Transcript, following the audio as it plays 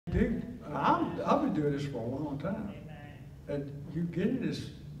Dude, I've been doing this for a long time. And you get this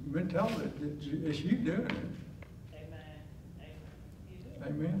mentality that it's you doing it.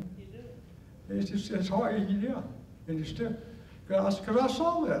 Amen. It's just, it's hard, yeah. And you still, because I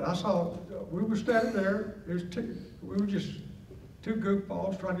saw that. I saw, we were standing there, we were just two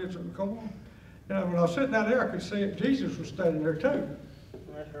goofballs trying to get something to come on. And when I was sitting down there, I could see it, Jesus was standing there too.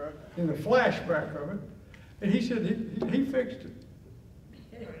 That's right. In the flashback of it. And he said he fixed it.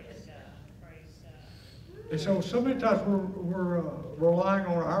 And so many times we're relying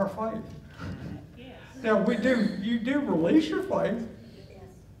on our faith. Now you do release your faith,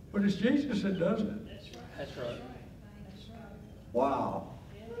 but it's Jesus that does it. That's right. Wow.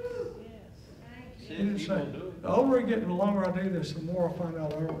 He didn't say, the older I get and the longer I do this, the more I find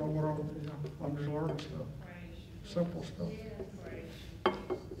out I don't know what I'm just learning stuff. Simple stuff.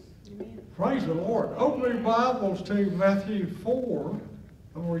 Praise the Lord. Open your Bibles to Matthew 4.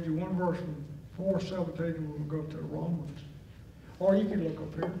 I'm going to read you one verse from 4:17 and we'll go to Romans. Or you can look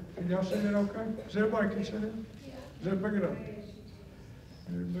up here. Can y'all see that okay? Does everybody can see that? Is that big enough?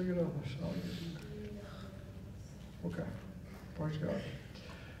 Is it big enough? Okay. Praise God.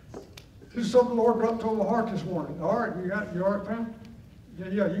 This is something the Lord dropped on my heart this morning. All right, you all right, Pam?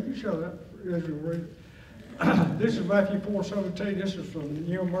 Yeah, you can show that as you read. This is Matthew 4:17. This is from the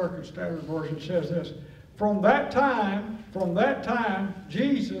New American Standard Version. It says this. From that time,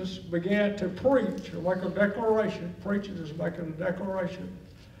 Jesus began to preach, or make a declaration. Preaching is making a declaration.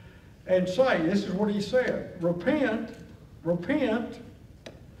 And say, this is what he said. Repent.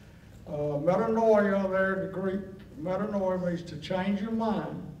 Metanoia there in the Greek. Metanoia means to change your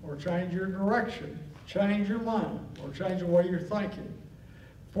mind or change your direction. Change your mind or change the way you're thinking.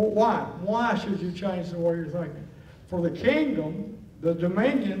 For why? Why should you change the way you're thinking? For the kingdom, the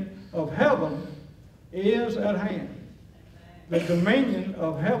dominion of heaven is at hand. The dominion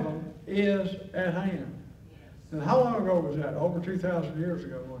of heaven is at hand. And how long ago was that? Over 2,000 years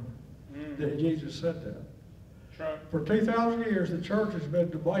ago, wasn't it? That Jesus said that. Right. For 2,000 years, the church has been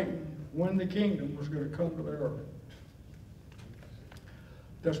debating when the kingdom was going to come to the earth.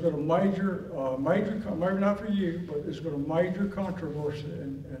 That's been a major, maybe not for you, but it's been a major controversy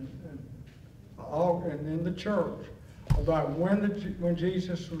in the church about when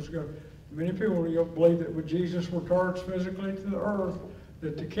Jesus was going to. Many people believe that when Jesus returns physically to the earth,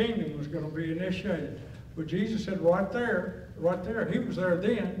 that the kingdom was going to be initiated. But Jesus said right there, he was there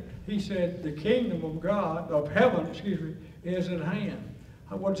then, he said the kingdom of God, of heaven, is at hand.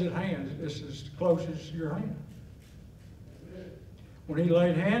 What's at hand? It's as close as your hand. When he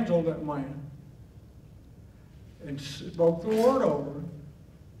laid hands on that man and spoke the word over him,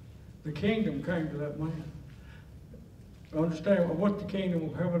 the kingdom came to that man. Understand what the kingdom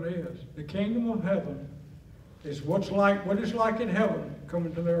of heaven is. The kingdom of heaven is what it's like in heaven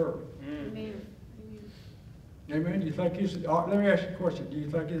coming to the earth. Amen. Amen. Do you think let me ask you a question. Do you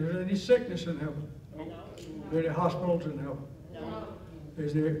think there's any sickness in heaven? No. Are there any hospitals in heaven? No.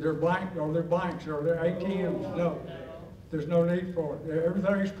 Is there banks? Are there ATMs? No. There's no need for it.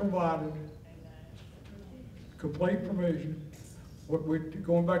 Everything is provided. Complete provision.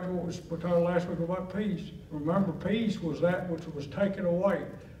 Going back to what we talked last week about peace. Remember, peace was that which was taken away.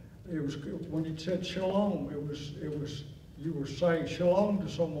 It was when you said shalom. It was you were saying shalom to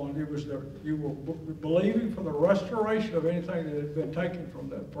someone. You were believing for the restoration of anything that had been taken from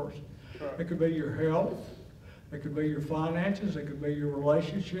that person. Right. It could be your health. It could be your finances. It could be your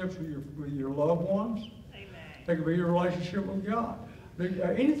relationships with your loved ones. It could be your relationship with God.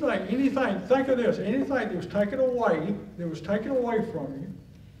 Anything, think of this, anything that was taken away from you,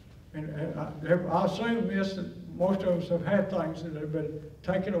 and I assume this, that most of us have had things that have been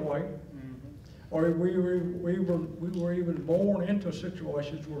taken away, or we were even born into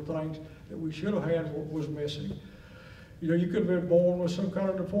situations where things that we should have had was missing. You know, you could have been born with some kind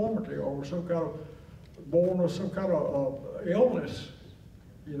of deformity, or born with some kind of illness.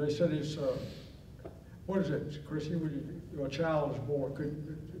 You know, they said it's, what is it, Chrissy, when a child is born,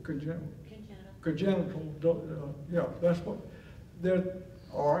 congenital, yeah, that's what, there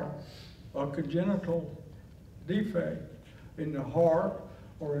are a congenital defect in the heart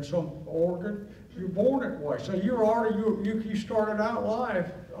or in some organ. You're born that way. So you started out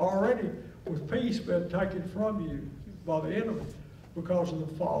life already with peace being taken from you by the enemy because of the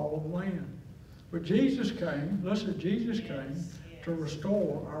fall of man. But Jesus came, Jesus came to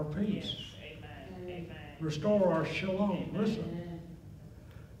restore our peace. Restore our shalom. Listen,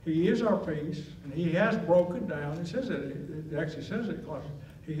 he is our peace, and he has broken down, it says it actually says it,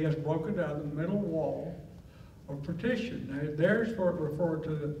 he has broken down the middle wall of partition. Now, there's referred to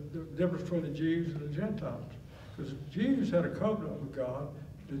the difference between the Jews and the Gentiles. Because the Jews had a covenant with God,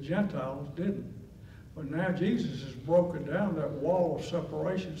 The Gentiles didn't. But now Jesus has broken down that wall of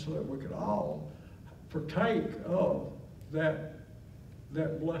separation so that we could all partake of that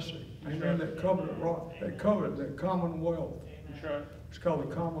blessing. Amen. That covenant, that commonwealth. It's called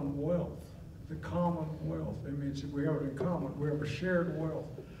the commonwealth. The commonwealth. It means that we have it in common. We have a shared wealth.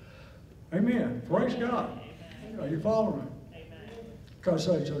 Amen. Praise God. Are you following me? Because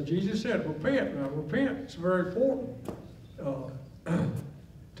so Jesus said, repent. Now, repent is very important.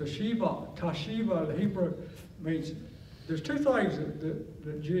 Tashiva, the Hebrew, means there's two things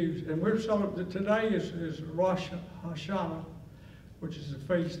that Jews, and we're celebrating, today is Rosh Hashanah, which is the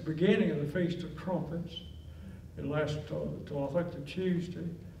feast, the beginning of the Feast of Trumpets. It lasts till I think the Tuesday.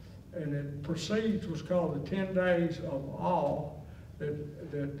 And it precedes what's called the 10 days of awe that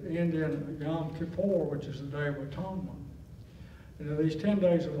end in Yom Kippur, which is the Day of Atonement. And in these 10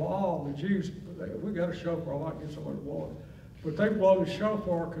 days of awe, the Jews, we got a shofar, I might get somebody to blow it. But they blow the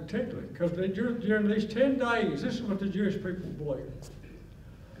shofar continually, because during these 10 days, this is what the Jewish people believe,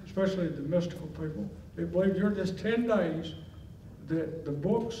 especially the mystical people. They believe during this 10 days that the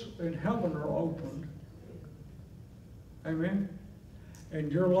books in heaven are opened. Amen?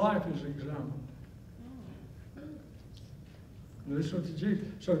 And your life is examined. And this is what the Jews.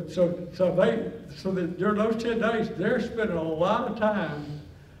 So that during those 10 days, they're spending a lot of time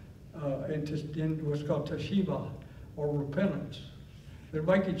in what's called teshiva, or repentance. They're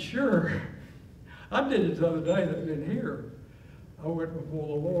making sure. I did it the other day in here. I went before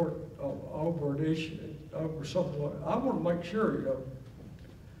the Lord over an issue, over something like that. I want to make sure, you know.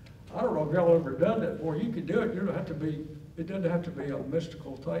 I don't know if y'all ever done that before. You can do it. You don't have to be. It doesn't have to be a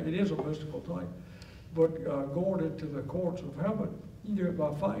mystical thing. It is a mystical thing. But going into the courts of heaven, you do it by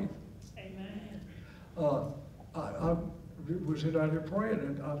faith. Amen. I was sitting out here praying,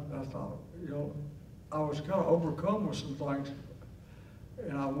 and I thought, you know, I was kind of overcome with some things,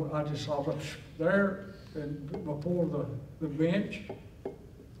 and I just saw it there and before the bench,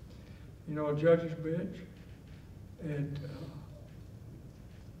 you know, a judge's bench, and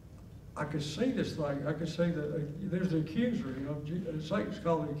I could see this thing. I could see that there's the accuser, you know, Satan's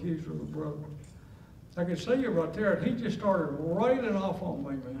called the accuser of the brother. I could see it right there, and he just started railing off on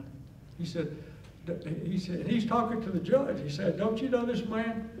me, man. He said, he's talking to the judge. He said, don't you know this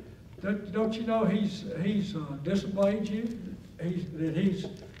man? Don't you know he's disobeyed you? That he's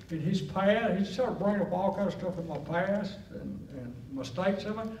in his past. He started bringing up all kinds of stuff in my past and mistakes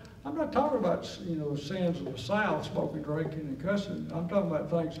in me. I'm not talking about, you know, the sins of the South, smoking, drinking, and cussing. I'm talking about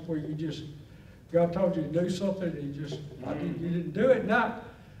things where you just, God told you to do something, and you didn't do it. Not,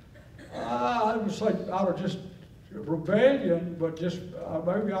 I would say out of just rebellion, but just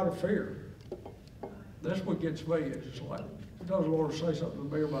maybe out of fear. That's what gets me. It's just like, does the Lord say something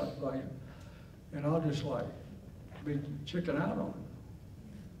to me about that? And I'll just like be chicken out on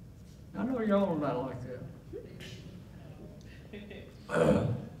it. I know y'all are not like that.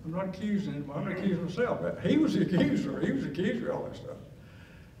 I'm not accusing him. I'm not accusing myself. He was the accuser. He was the accuser of all that stuff.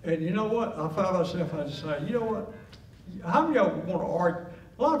 And you know what? I found myself, I just say, you know what? How many of y'all want to argue?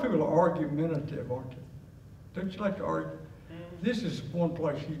 A lot of people are argumentative, aren't they? Don't you like to argue? This is one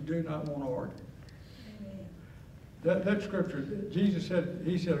place you do not want to argue. That scripture, Jesus said,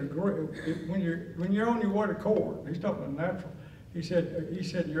 he said, when you're on your way to court, he's talking about natural. He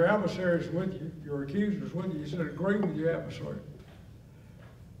said, your adversary is with you, your accuser is with you. He said, agree with your adversary.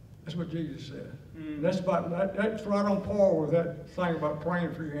 That's what Jesus said. That's right on par with that thing about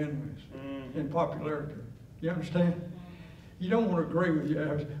praying for your enemies in popularity. You understand? You don't want to agree with your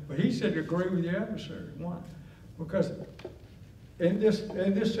adversary, but he said agree with your adversary. Why? Because in this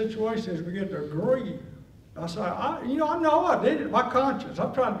situation, as we get to agree, I said, I know I did it. My conscience.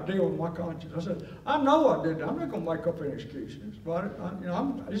 I'm trying to deal with my conscience. I said, I know I did it. I'm not going to make up any excuses about it.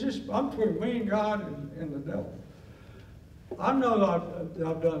 I'm between me and God and the devil. I know that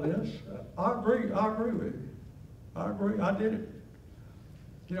I've done this. I agree with you. I agree. I did it.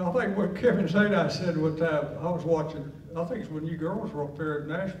 You know, I think what Kevin Zadai said one time, I was watching, I think it's when you girls were up there at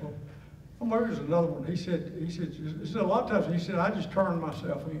Nashville. Well, maybe there's another one. He said a lot of times, he said, I just turned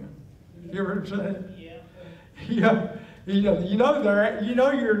myself in. You ever heard him say that? Yeah. You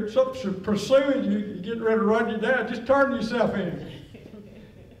know you're something pursuing you, you're getting ready to run you down. Just turn yourself in.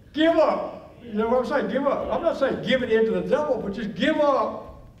 Give up. You know what I'm saying? Give up. I'm not saying give it into the devil, but just give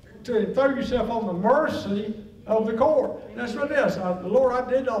up to throw yourself on the mercy of the court. That's what it is. Lord, I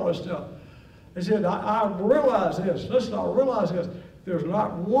did all this stuff. He said, I realize this. Listen, I realize this. There's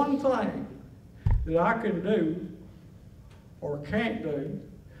not one thing that I can do or can't do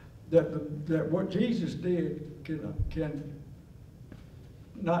that what Jesus did can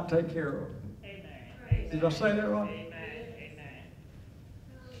not take care of. Amen. Did I say that right? Amen.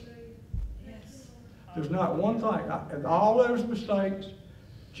 There's not one thing. And all those mistakes,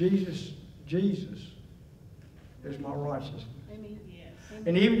 Jesus is my righteousness. Amen.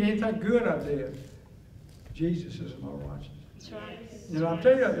 And even anything good I did, Jesus is my righteousness. That's right. And I'll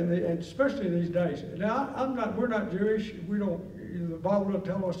tell you, and especially these days. Now, we're not Jewish. We don't. The Bible doesn't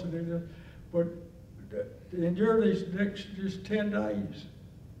tell us to do this, but to endure these next just 10 days.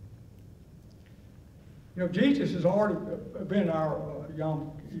 You know, Jesus has already been our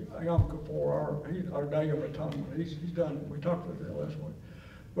Yom Kippur, our Day of Atonement. He's done. We talked about that last week.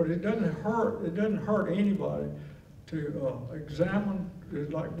 But it doesn't hurt. It doesn't hurt anybody to examine.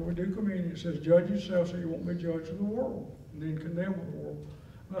 Like when we do communion, it says, "Judge yourself, so you won't be judged of the world, and then condemn the world."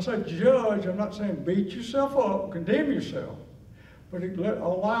 When I say judge, I'm not saying beat yourself up, condemn yourself, but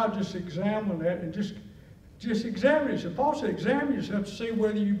allow, just examine that, and just examine yourself. Paul said, "Examine yourself to see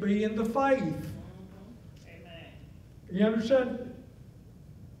whether you be in the faith." You understand?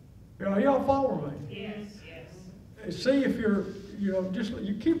 Y'all follow me? Yes. See if you're,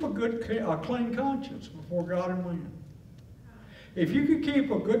 you keep a clean conscience before God and man. If you can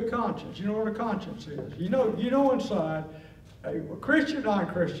keep a good conscience, you know what a conscience is. You know inside, Christian,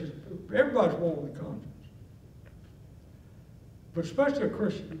 non-Christian, everybody's born with a conscience. But especially a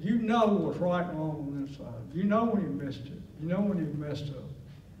Christian, you know what's right and wrong on the inside. You know when you missed it. You know when you've messed up.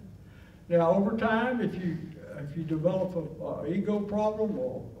 Now, over time, if you develop an ego problem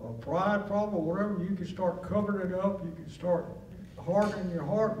or a pride problem or whatever, you can start covering it up. You can start hardening your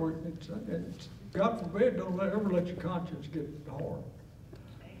heart. It's, God forbid, don't ever let your conscience get hard.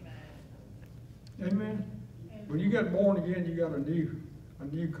 Amen. When you got born again, you got a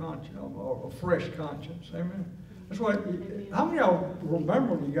new conscience, a fresh conscience. Amen. That's why. How many of y'all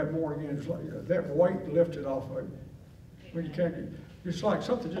remember when you got born again? It's like that weight lifted off of you. When you can't. It's like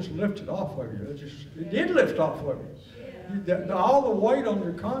something just lifted off of you. It did lift off of you. All the weight on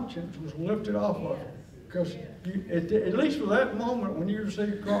your conscience was lifted off of you. Because at least for that moment when you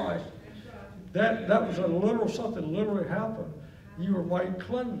received Christ, that was a literal, something literally happened. You were made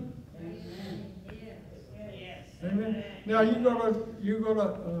clean. Amen. Now you're gonna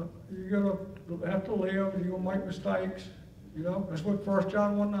have to live, and you're gonna make mistakes. That's what 1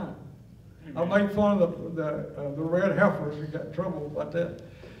 John 1:9. I made fun of the red heifers. We got in trouble about that.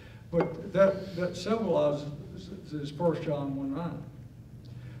 But that symbolizes this 1 John 1:9.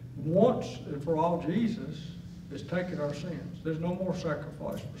 Once and for all, Jesus has taken our sins. There's no more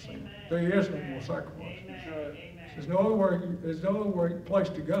sacrifice for sin. There is no more sacrifice. There's no other place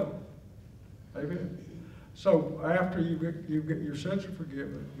to go. Amen. So after you get your sins are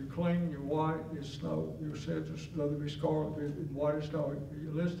forgiven, you're clean, you're white as snow. Your sins are to be scarlet, white as snow.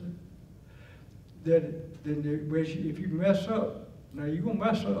 You listening? Then if you mess up, now you're going to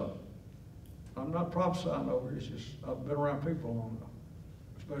mess up. I'm not prophesying over it. It's just I've been around people long enough,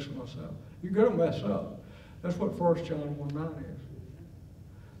 especially myself. You're going to mess up. That's what 1 John 1:9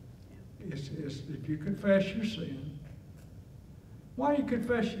 is. It's if you confess your sin. Why you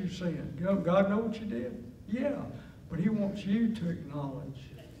confess your sin? God knows what you did? Yeah, but He wants you to acknowledge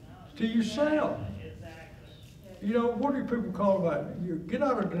to yourself. What do people call that? You get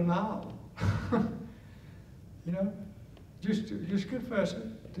out of denial. Just confess it.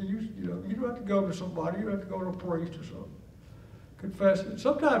 You don't have to go to somebody. You don't have to go to a priest or something. Confess it.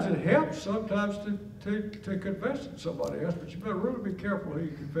 Sometimes it helps. Sometimes to confess it to somebody else. But you better really be careful who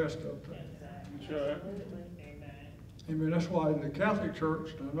you confess stuff to. Sure. Amen. That's why in the Catholic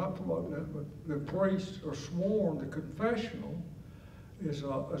Church, and I'm not promoting that, but the priests are sworn. The confessional is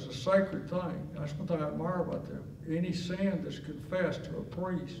a sacred thing. That's one thing I admire about them. Any sin that's confessed to a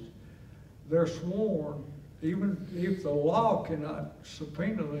priest, they're sworn, even if the law cannot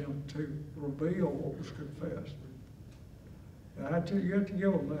subpoena them to reveal what was confessed. And you have to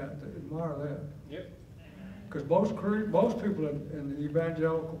give them that, to admire that. Yep. Because most people in the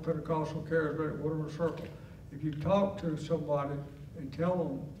evangelical, Pentecostal, charismatic, whatever circle, if you talk to somebody and tell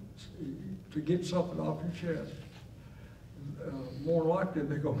them to get something off your chest, more likely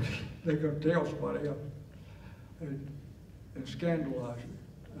they're going to tell somebody else and scandalize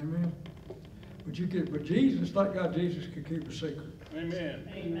you. Amen. But Jesus, thank God, Jesus could keep a secret.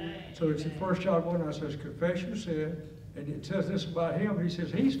 Amen. So it's in 1 John 1, it says, confess your sin, and it says this about Him. He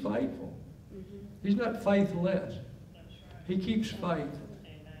says He's faithful. He's not faithless. He keeps faith.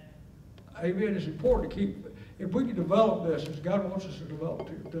 Amen. It's important to keep. If we can develop this, as God wants us to develop,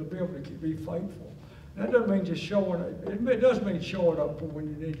 to be able to be faithful. That doesn't mean just showing it. It does mean showing up for when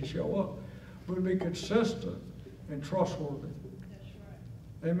you need to show up, but be consistent and trustworthy.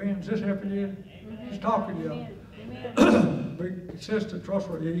 Amen. Is this helping you? He's talking to you. Be consistent,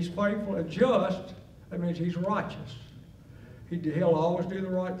 trustworthy. He's faithful and just. That means He's righteous. He'll always do the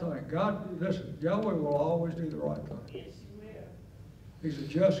right thing. God, listen, Yahweh will always do the right thing. Yes, He will. He's a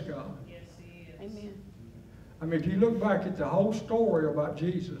just God. Yes, He is. Amen. I mean, if you look back at the whole story about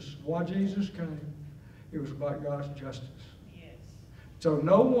Jesus, why Jesus came, it was about God's justice. Yes. So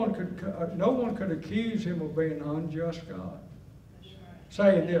no one could accuse him of being an unjust God. That's right.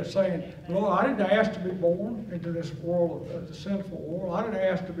 Saying this, saying, Lord, I didn't ask to be born into this world, the sinful world. I didn't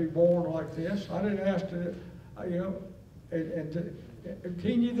ask to be born like this. I didn't ask to, and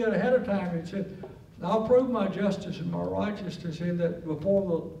he knew that ahead of time. He said, I'll prove my justice and my righteousness in that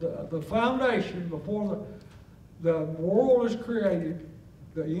before the foundation, before the world is created,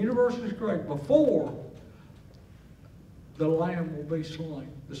 the universe is created, before the Lamb will be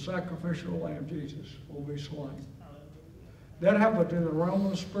slain. The sacrificial Lamb, Jesus, will be slain. That happened in the realm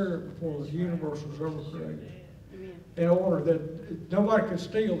of the Spirit before the universe was ever created. Amen. In order that nobody could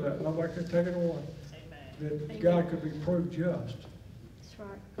steal that, nobody could take it away. Amen. That God could be proved just. That's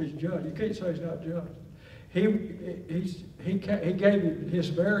right. He's just. You can't say he's not just. He gave his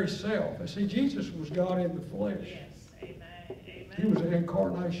very self. See, Jesus was God in the flesh. Yes. Amen. Amen. He was an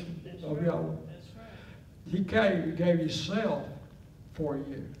incarnation of Yahweh. That's right. He gave himself for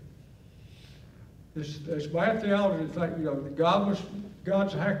you. It's bad theology to think, that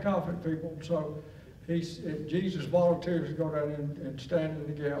God's hacked off at people, so Jesus volunteers to go down and stand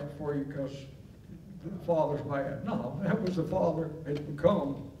in the gap for you because the Father's mad. No, that was the Father had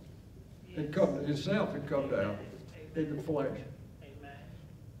come himself had come down in the flesh. Amen.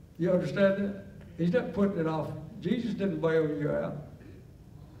 You understand that? He's not putting it off. Jesus didn't bail you out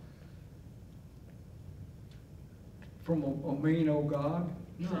from a mean old God.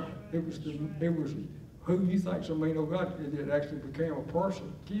 No, it was who you think's a mean old God that actually became a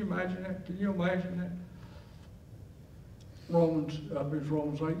person. Can you imagine that? Can you imagine that?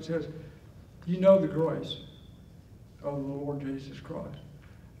 Romans 8 says, you know the grace of the Lord Jesus Christ,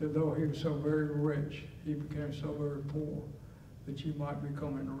 that though he was so very rich, he became so very poor, that you might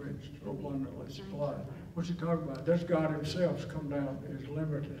become enriched or abundantly supplied. What's he talking about? That's God himself's come down, has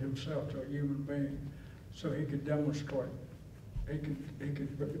limited himself to a human being so he could demonstrate. He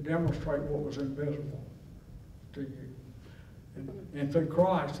could demonstrate what was invisible to you. And through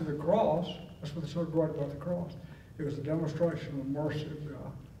Christ, through the cross, that's what's so great about the cross. It was a demonstration of the mercy of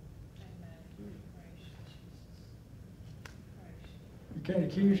God. Amen. Praise you, Jesus. Praise you. You can't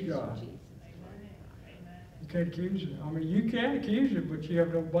accuse God. Amen. Amen. You can't accuse him. I mean, you can accuse him, but you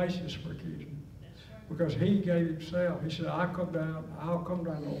have no basis for accusing. That's right. Because he gave himself. He said, I'll come down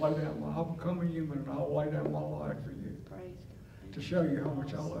and lay down, I'll become a human and I'll lay down my life for you Praise God. to show you how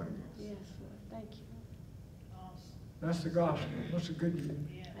much I love you. Yes, Lord. Thank you. Awesome. That's the gospel. That's the good news.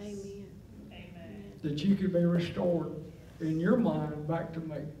 Yes. Amen. Amen. That you could be restored in your mind back to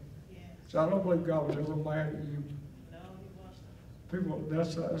me. Yes. So I don't believe God was ever mad at you. No, He wasn't. People,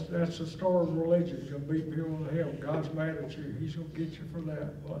 that's the story of religion. You'll beat people to hell. God's mad at you. He's going to get you for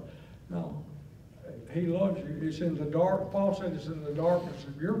that. But no, he loves you. It's in the dark. Paul said it's in the darkness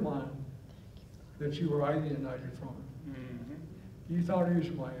of your mind that you were alienated from him. Mm-hmm. You thought he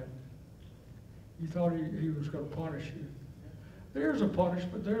was mad. You thought he was going to punish you. There's a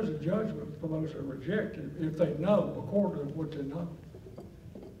punishment. There's a judgment for those that reject it if they know according to what they know.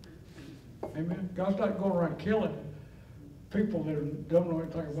 Amen. God's not going around killing people that don't know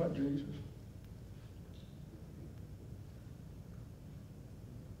anything about Jesus.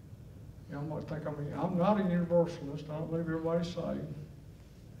 You know, I might think, I'm not a universalist. I don't believe everybody's saved.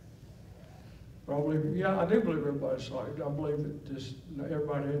 But I believe, I do believe everybody's saved. I believe that just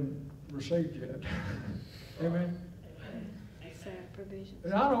everybody hadn't received yet. Amen. Sad provision.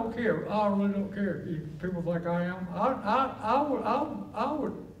 And I don't care. I really don't care if people think I am. I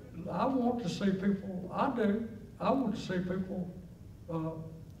want to see people. I do. I want to see people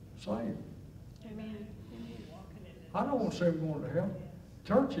saved. Amen. Amen. I don't want to see them going to hell.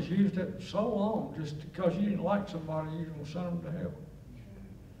 Church has used it so long just because you didn't like somebody, you're going to send them to hell.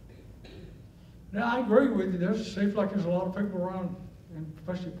 Now, I agree with you. There seems like there's a lot of people around, and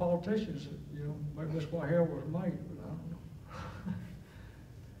especially politicians, that, maybe that's why hell was made, but I don't know.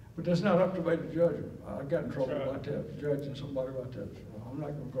 But that's not up to me to judge them. I got in trouble about that, judging somebody about that. So I'm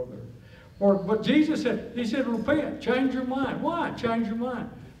not going to go there. But Jesus said, he said, repent, change your mind. Why change your mind?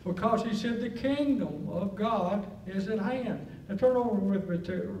 Because he said the kingdom of God is at hand. Now turn over with me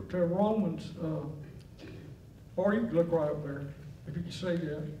to Romans, or you can look right up there, if you can see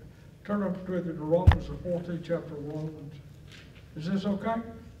that. Turn up with me to Romans, the 14th chapter of Romans. Is this okay?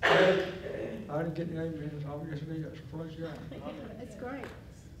 I didn't get any amens. I guess it is. Praise God. That's great.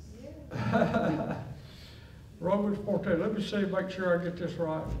 Romans 14. Let me see, make sure I get this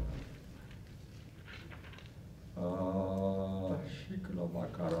right.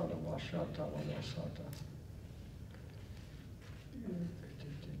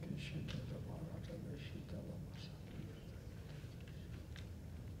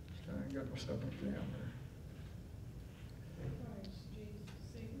 I got myself a jam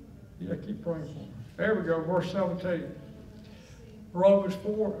there. Yeah, keep praying for me. There we go, verse 17. Romans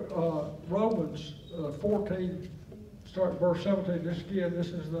 14, start verse 17. This again, this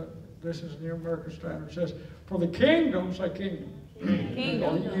is the New American Standard. It says, "For the kingdom," say kingdom.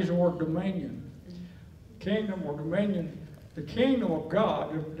 Kingdom. Use the word dominion. Kingdom or dominion. The kingdom of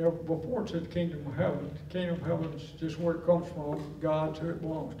God. Before it said kingdom of heaven. The kingdom of heaven is just where it comes from. God's who it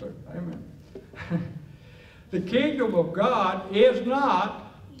belongs to. Amen. The kingdom of God is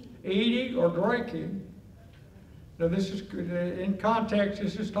not eating or drinking. Now this is, in context,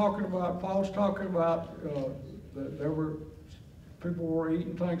 this is talking about, Paul's talking about, people were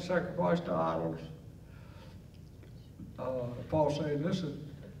eating things sacrificed to idols. Paul saying, listen,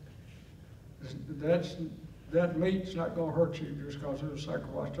 that meat's not going to hurt you just because it was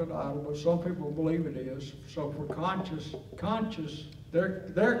sacrificed to an idol, but some people believe it is. So for conscious,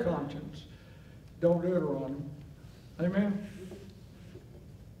 their conscience, don't do it around them. Amen?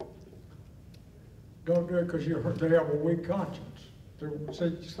 Don't do it because they have a weak conscience.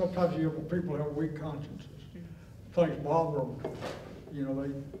 See, sometimes people have weak consciences. Things bother them.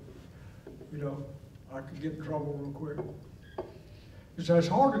 I could get in trouble real quick. It's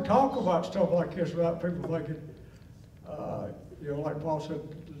hard to talk about stuff like this without people thinking, like Paul said,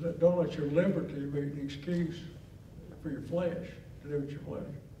 don't let your liberty be an excuse for your flesh, to do with your flesh.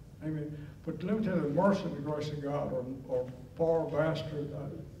 Amen. But let me tell you, the mercy and the grace of God are far vaster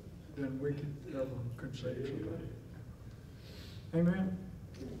than we could ever conceive. Amen.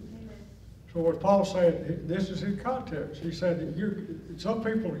 So what Paul said, this is his context. He said that some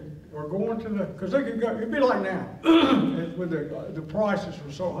people are going to because they could go, it'd be like now, with the prices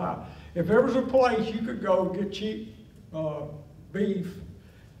were so high. If there was a place you could go get cheap beef,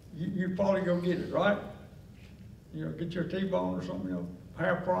 you'd probably go get it, right? Get your T-bone or something,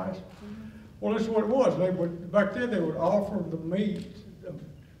 half price. Well, this is what it was. Back then they would offer the meat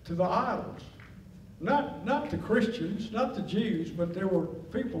to the idols. Not the Christians, not the Jews, but there were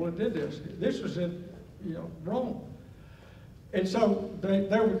people that did this. This was in, Rome. And so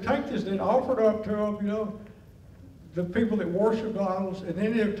they would take this and offer it up to them, the people that worship idols, and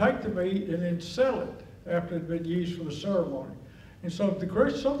then they would take the meat and then sell it after it had been used for the ceremony. And so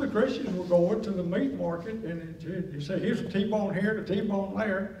some of the Christians were going to the meat market and they say, here's a T-bone here, the T-bone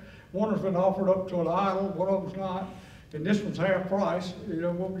there. One has been offered up to an idol, one of them's not, and this one's half price.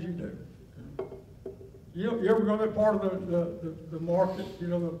 What would you do? You ever go to that part of the market,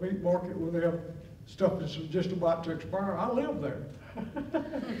 the meat market where they have stuff that's just about to expire? I live there.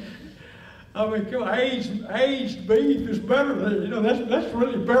 I mean, aged beef is better than, that's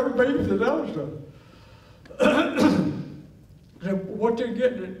really better beef than other stuff. So what they're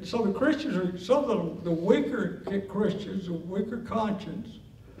getting, so the Christians are, some of the weaker Christians, the weaker conscience,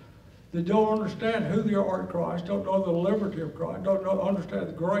 that don't understand who they are in Christ, don't know the liberty of Christ, don't understand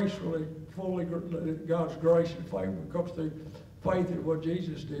the grace really fully, God's grace and favor comes through faith in what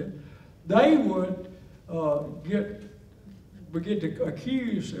Jesus did. They would begin to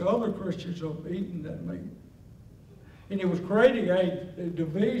accuse the other Christians of eating that meat. And it was creating a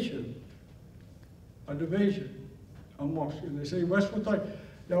division amongst you. They say, that's what the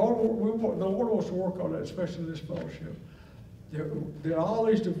Lord wants to work on that, especially in this fellowship. There are all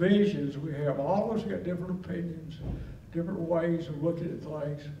these divisions we have. All of us got different opinions, different ways of looking at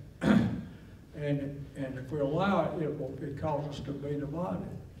things. And if we allow it, it causes us to be divided.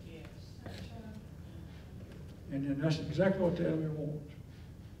 Yes. And then that's exactly what the enemy wants.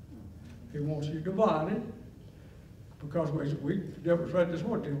 He wants you divided because we demonstrated this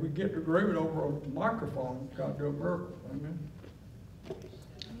morning. Did we get agreement over a microphone? God do a miracle. Amen.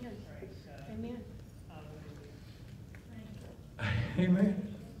 Amen. Amen.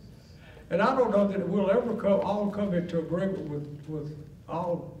 And I don't know that we'll ever all come into agreement with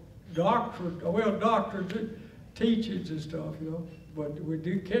all doctrine, doctrines, teachings and stuff, but we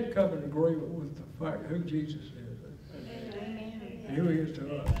can come in agreement with the fact who Jesus is. Amen. Who he is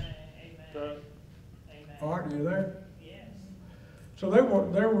to us. Amen. All right, are you there? Yes. So it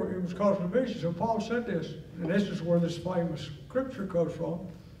was causing division. So Paul said this, and this is where this famous scripture comes from.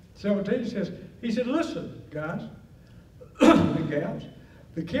 17 he said, listen, guys and gals,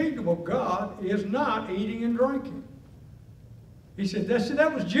 the kingdom of God is not eating and drinking. He said,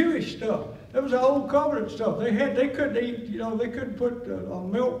 that was Jewish stuff. That was the old covenant stuff. They couldn't eat, they couldn't put a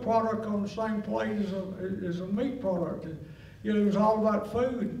milk product on the same plate as a meat product. You know, it was all about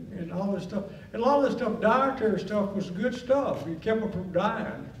food and all this stuff. And a lot of this stuff, dietary stuff, was good stuff. It kept them from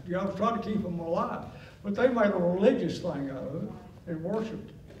dying. You know, I was trying to keep them alive. But they made a religious thing out of it and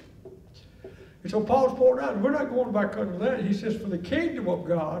worshiped. And so Paul's pointing out, we're not going back under that. He says, for the kingdom of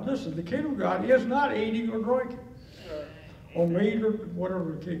God, listen, the kingdom of God is not eating or drinking. Or meat or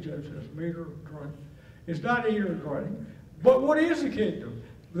whatever the King James says, meat or drink. It's not eating or drinking. But what is the kingdom?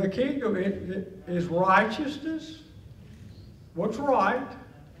 The kingdom is righteousness. What's right?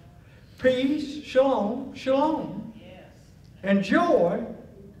 Peace, shalom, shalom. And joy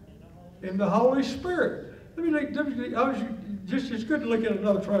in the Holy Spirit. It's good to look at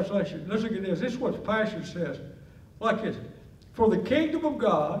another translation. Let's look at this. This is what the Passion says. Like this. For the kingdom of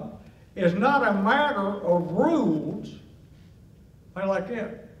God is not a matter of rules. I like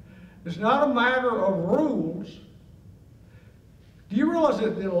that. It's not a matter of rules. Do you realize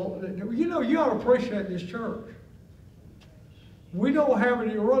that, you know, you ought to appreciate this church. We don't have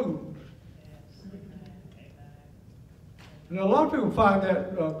any rules. And a lot of people find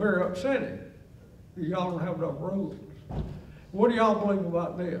that very upsetting. Y'all don't have enough rules. What do y'all believe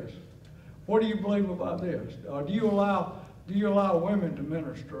about this? What do you believe about this? Do you allow women to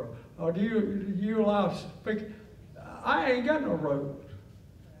minister? Or do you allow speaking? I ain't got no rules.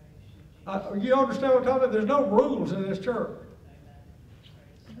 You understand what I'm talking about? There's no rules in this church.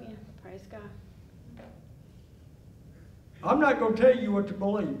 Amen. Praise God. I'm not going to tell you what to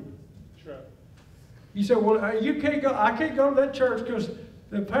believe. That's right. You say, well, you can't go. I can't go to that church because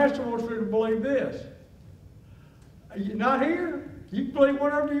the pastor wants me to believe this. You're not here. You can believe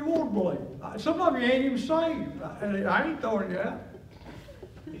whatever you want to believe. Some of you ain't even saved. I ain't throwing you out.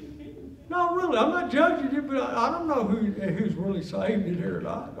 No, really, I'm not judging you, but I don't know who's really saved in here or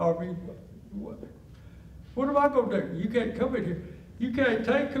not. I mean, what am I going to do? You can't come in here. You can't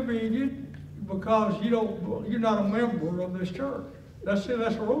take communion because you're not a member of this church. That's a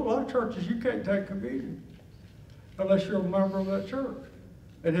rule. A lot of churches, you can't take communion unless you're a member of that church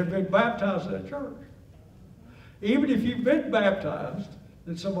and have been baptized in that church. Even if you've been baptized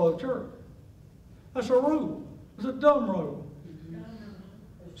in some other church. That's a rule. It's a dumb rule.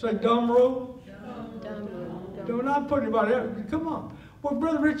 Say dumb rule? Dumb rule. Don't not put anybody out. Come on. Well,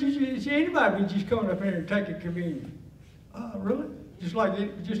 Brother Rich, anybody be just coming up here and taking communion. Really? Just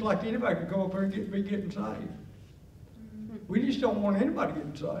like anybody could come up here and be getting saved. We just don't want anybody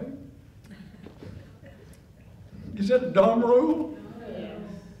getting saved. Is that a dumb rule?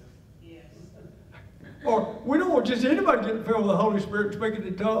 Yes. Or we don't want just anybody getting filled with the Holy Spirit speaking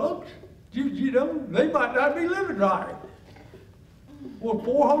in tongues. You know, they might not be living right. Well,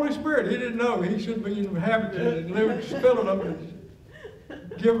 poor Holy Spirit, he didn't know he should be inhabited and living, spilling them and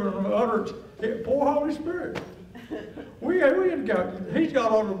giving them utterance. Poor Holy Spirit. He's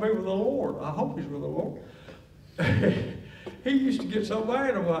got on to be with the Lord. I hope he's with the Lord. He used to get so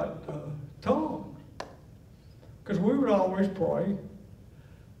mad about tongues. Because we would always pray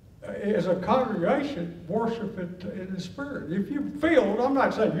as a congregation, worship it in the Spirit. If you're filled, I'm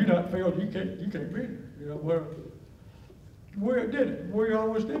not saying you're not filled, you can't be there. You know, well, we did it. We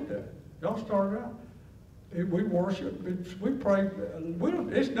always did that. Y'all started out. We worship. We pray.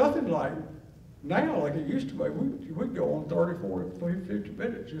 It's nothing like now like it used to be. We'd go on 30, 40, 50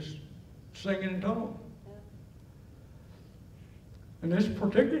 minutes just singing in tongues. And this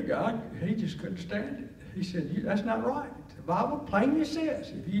particular guy, he just couldn't stand it. He said, that's not right. The Bible plainly says,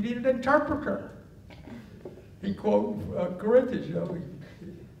 if you need an interpreter, he quoted Corinthians, you know.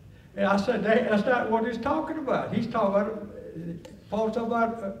 And I said, that's not what he's talking about. He's talking about, Paul's talking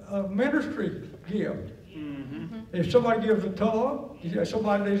about a ministry gift. Mm-hmm. If somebody gives a tongue,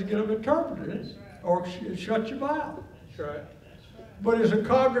 somebody needs to get them interpreted or shut your mouth. That's right. But as a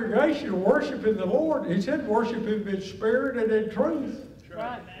congregation worshiping the Lord, he said worship him in spirit and in truth. That's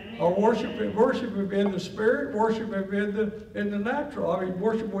right. Or worship him in the spirit, worship him in the natural. I mean,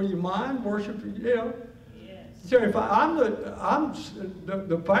 worship with your mind, worship, you know. Yes. So if I'm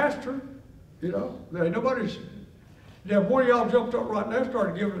the pastor, you know, nobody's. Now, one of y'all jumped up right now and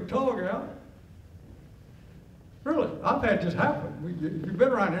started giving a tongue out. Really, I've had this happen. If you've been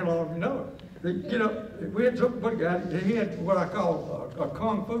around here long, you know it. You know, we had some guy. He had what I call a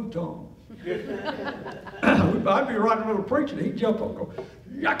kung fu tongue. I'd be right in the middle of preaching. He'd jump up and go.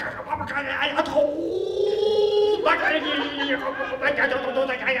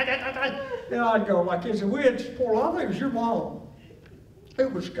 And I'd go like this. And we had, poor, I think it was your mom.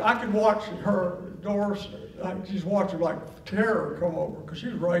 I could watch her, Doris, I could just watch her like terror come over, because she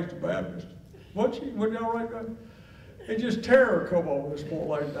was raised a Baptist. Wasn't y'all right there? And just terror come over this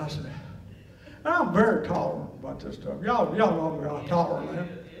poor lady. I said, I'm very tolerant about this stuff. Y'all know me, I'm tolerant, man.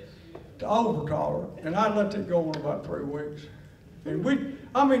 over tolerant, and I let that go on about 3 weeks. And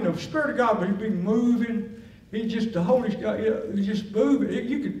the Spirit of God would be moving. The Holy Spirit, he just moving.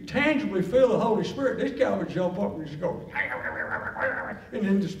 You could tangibly feel the Holy Spirit. This guy would jump up and just go, and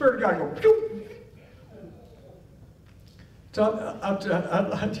then the Spirit of God would go, phew. So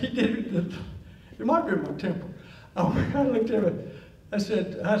he did it. It might have been my temper. I looked at it. I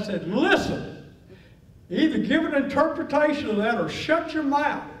said, listen, either give an interpretation of that or shut your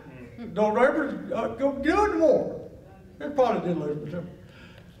mouth. Don't ever go do it more. It probably did lose my temper.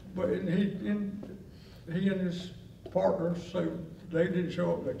 But he and his partners, so they didn't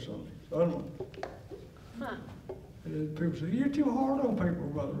show up next Sunday. So I don't know. Huh. And people say, you're too hard on people,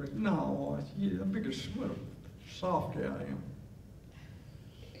 Brother. No, I'm big as what a soft guy I am.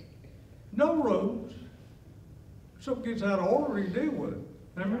 No rules. Something gets out of order, you deal with it.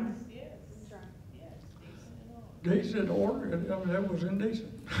 Amen? Yes. That's right. Yes. Decent Decent and orderly. order, that was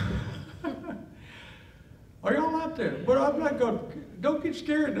indecent. Are y'all out there? But I'm not going to, don't get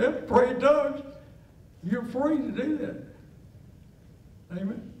scared of that. Pray it does. You're free to do that.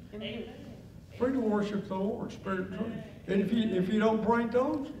 Amen? Amen. Free to worship the Lord, spirit and truth. And if you don't pray in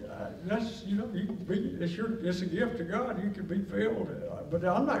tongues, that's, you can be, it's a gift to God. You can be filled. But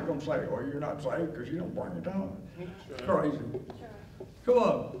I'm not going to say, well, you're not saved because you don't pray in tongues. It's crazy. Come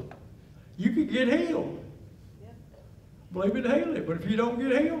on. You can get healed. Believe it, heal it. But if you don't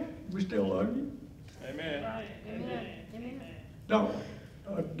get healed, we still love you. Amen. Right. Amen. Amen. Don't.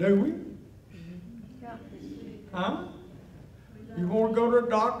 Do we? Yeah. Huh? You want to go to a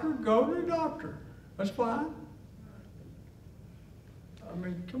doctor? Go to a doctor. That's fine. I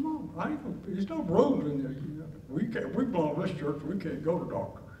mean, come on. There's no rules in there. We belong to this church. We can't go to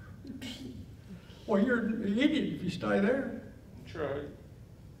doctors. Well, you're an idiot if you stay there. That's right.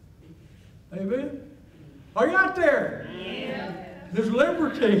 Amen. Are you out there? Yeah. There's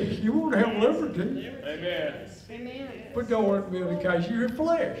liberty. You want to have liberty. Amen. Amen. But don't want to be in the case of your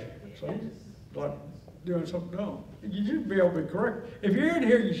flesh. See? Like doing something dumb. You should be able to be correct. If you're in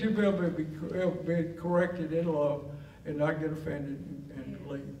here, you should be able to be corrected in love and not get offended and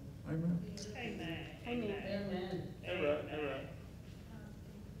leave. Amen. Amen. Amen. All right. All right.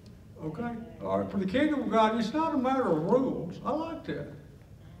 Okay? All right. For the kingdom of God, it's not a matter of rules. I like that.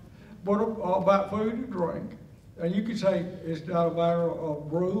 But about food and drink. And you could say it's not a matter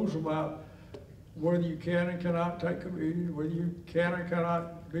of rules about whether you can and cannot take communion, whether you can or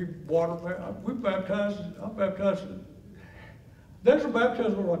cannot be water baptized. I'm baptized. There's a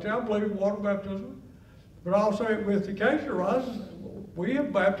baptism right there. I believe in water baptism. But I'll say it with the occasion arises, we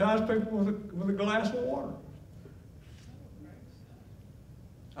have baptized people with a glass of water.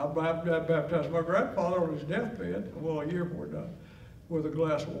 I baptized my grandfather on his deathbed, well, a year before he died, with a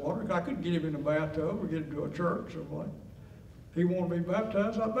glass of water. I couldn't get him in the bathtub or get him to a church or something. He wanted to be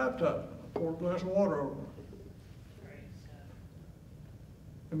baptized, I baptized him. I poured a glass of water over him.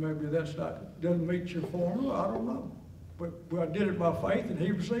 And maybe doesn't meet your formula, I don't know. But I did it by faith, and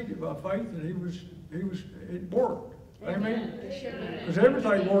he received it by faith, and it worked. Amen? Because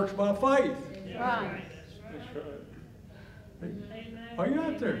everything works by faith. Right. That's right. Are you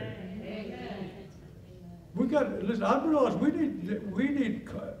out there? We got, listen, I realize we need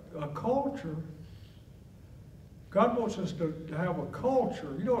a culture. God wants us to have a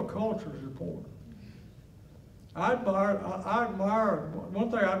culture. You know, a culture is important. I admire, one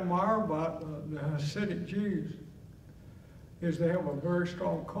thing I admire about the Hasidic Jews is they have a very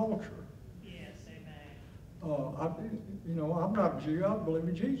strong culture. Yes, amen. I'm not a Jew, I believe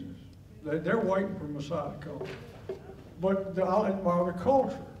in Jesus. They're waiting for Messiah to come. But I admire the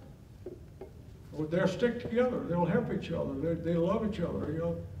culture. They'll stick together, they'll help each other, they love each other,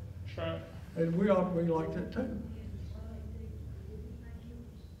 That's right. And we ought to be like that too.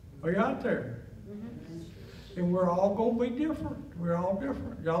 Are you out there? And we're all going to be different. We're all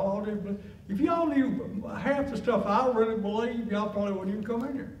different. Y'all all different. If y'all knew half the stuff I really believe, y'all probably wouldn't even come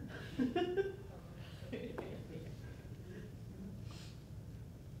in here.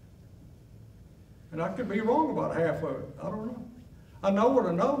 And I could be wrong about half of it. I don't know. I know what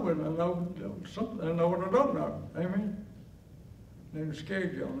I know, and I know something. I know what I don't know. Amen. They're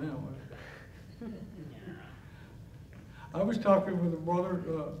scared y'all now. I was talking with a brother,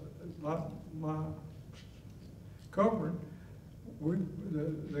 my covering.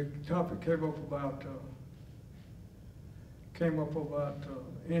 The topic came up about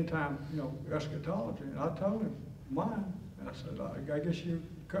end time, eschatology, and I told him mine. I said, I guess you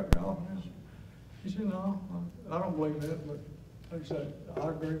cut me off now. He said, no, I don't believe that, but like I said, I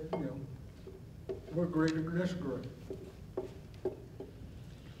agree, we agree to disagree.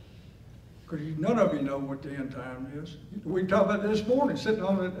 Because none of you know what the end time is. We talked about this morning, sitting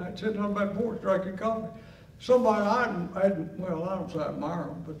on that porch drinking coffee. Somebody I don't say I admire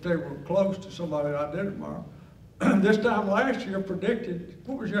them, but they were close to somebody that I did admire. This time last year predicted,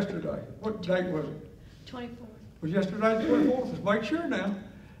 what was yesterday? What date was it? 24th. Was yesterday the 24th? Let's make sure now.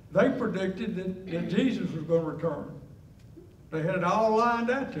 They predicted that Jesus was going to return. They had it all lined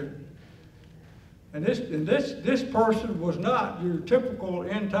out to. And this person was not your typical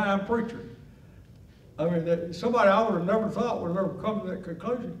end time preacher. I mean, somebody I would have never thought would have ever come to that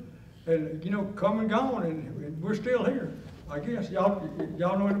conclusion. And, come and gone, and we're still here, I guess. Y'all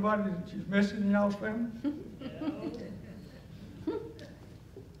know anybody that's missing in y'all's family?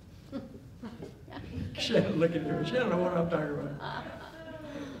 Shannon, look at her. She don't know what I'm talking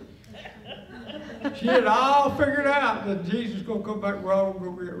about. She had all figured out that Jesus was going to come back, we're all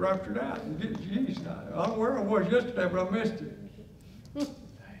going to get raptured out. And Jesus, I don't know where I was yesterday, but I missed it.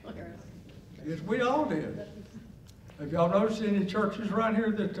 Yes, we all did. Have y'all noticed any churches around here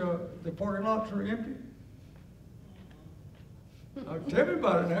that the parking lots are empty? I'll tell you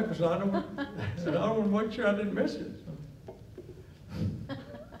about it now, because I don't want to make sure I didn't miss it.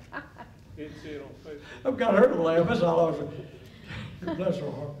 Didn't see it on Facebook. I've got her to laugh. That's all I was. Bless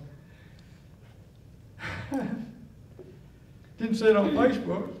her heart. Didn't see it on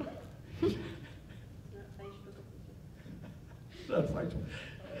Facebook. Not Facebook.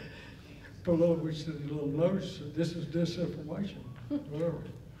 Put a little notice that this is disinformation. Whatever.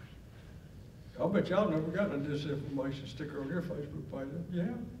 I'll bet y'all never got a disinformation sticker on your Facebook page.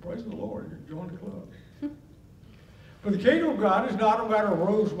 Yeah, praise the Lord. You joined the club. But the kingdom of God is not a matter of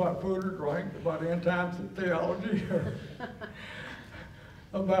rules about food or drink, about end times theology, or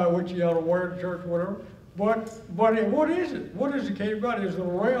about what you ought to wear to church or whatever. But what is it? What is the kingdom of God? It is the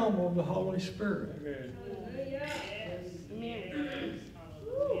realm of the Holy Spirit. Amen.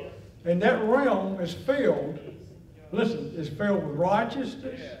 And that realm is filled, listen, it's filled with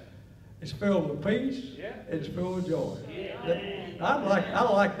righteousness, it's filled with peace, it's filled with joy. I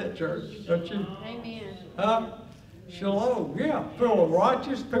like that church, don't you? Amen. Shalom, yeah, filled with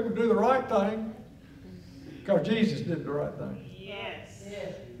righteous, people do the right thing, because Jesus did the right thing. Yes.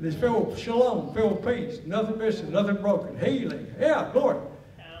 It's filled with shalom, filled with peace, nothing missing, nothing broken, healing, yeah, glory,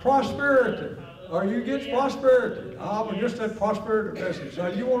 prosperity. Are you against prosperity? I'm just that prosperity message. So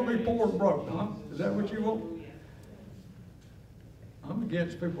you want to be poor and broke, huh? Is that what you want? I'm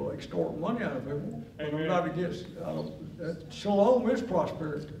against people extorting money out of people. But I'm not against, shalom is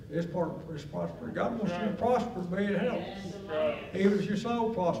prosperity. It's prosperity. God wants you to prosper, be in health. Even as your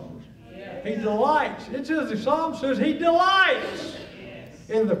soul prospers. He delights. It says, the Psalm says, He delights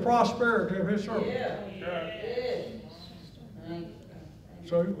in the prosperity of His servant.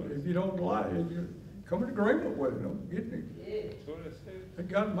 So if you don't delight, if you come in agreement with it, don't get it. That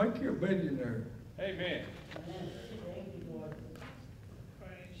God make you a billionaire. Amen.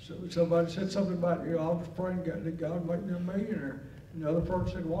 So somebody said something about, I was praying that God make me a millionaire. And the other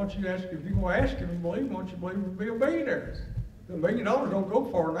person said, why don't you ask, if you're going to ask Him and believe, why don't you believe Him to be a millionaire? $1 million don't go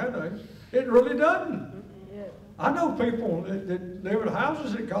far nowadays. It really doesn't. I know people that live in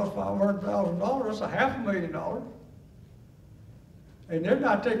houses that cost $500,000. That's $500,000. And they're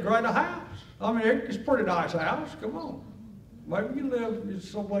not that great a house. I mean, it's a pretty nice house. Come on. Maybe you live in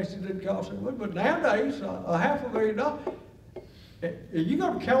someplace that didn't cost that much, but nowadays, $500,000. You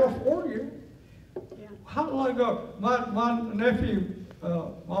go to California. How long ago? My nephew,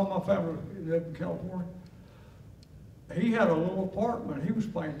 all my family lived in California. He had a little apartment. He was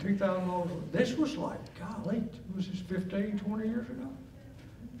paying $2,000. This was like, golly, was this 15, 20 years ago?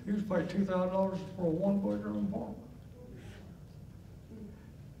 He was paying $2,000 for a one-bedroom apartment.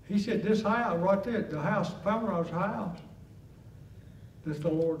 He said, this house right there, the house, Pomerant's house, that the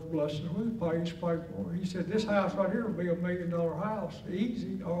Lord's blessing we pay, he's paid for. He said, this house right here will be $1 million house,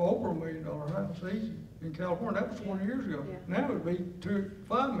 easy, or over $1 million house, easy. In California, that was 20 years ago. Now it would be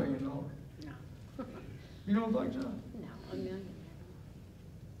 $5 million. No. You don't think so? No, $1 million.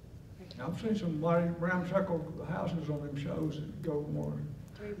 I've seen some mighty ramshackle houses on them shows that go more.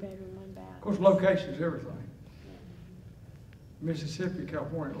 3-bedroom, 1 bath. Of course, location's everything. Mississippi,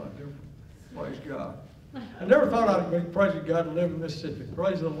 California, a lot different. Praise God. I never thought I'd be praising God to live in Mississippi.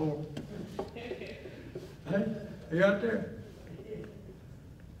 Praise the Lord. Hey, you out there?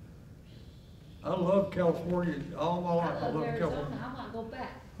 I love California all my life. I love Arizona. California. I want to go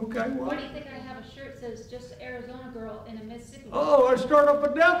back. Okay, well. Why do you think I have a shirt that says just Arizona girl in a Mississippi? Oh, I stirred up a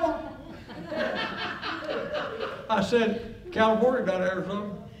devil. I said, California, not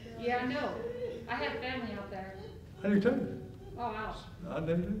Arizona. Yeah, I know. I have family out there. I do too. Oh, wow. I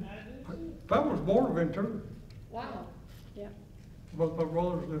did too. I was born in Ventura. Wow. Yep. Both my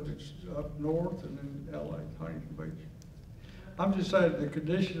brothers lived up north and in LA, Huntington Beach. I'm just saying the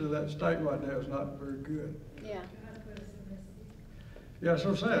condition of that state right now is not very good. Yeah. Yeah,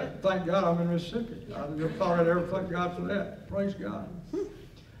 so sad. Thank God I'm in Mississippi. I never thought I'd ever thank God for that. Praise God.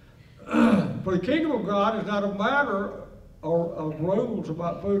 For the kingdom of God is not a matter of rules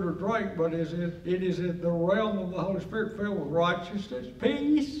about food or drink, but it is in the realm of the Holy Spirit filled with righteousness,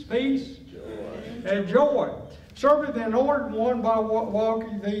 peace, and joy. Serving the Anointed One by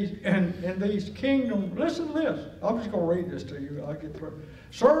walking in these kingdom. Listen to this. I'm just going to read this to you. I'll get through.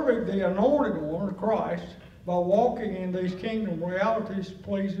 Serving the Anointed One, Christ, by walking in these kingdom realities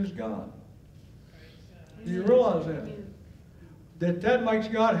pleases God. Do you realize that? That makes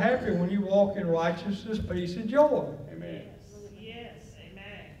God happy when you walk in righteousness, peace, and joy. Amen. Yes,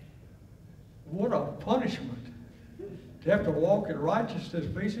 amen. What a punishment to have to walk in righteousness,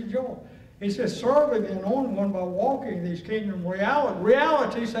 peace, and joy. He says, serving the Anointed One by walking in these kingdom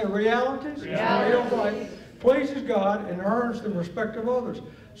realities, say realities, Realities. Pleases God and earns the respect of others.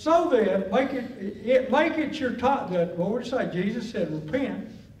 So then, make it your top. What would you say? Jesus said,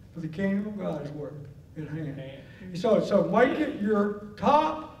 repent, for the kingdom of God is where at hand. Amen. So make it your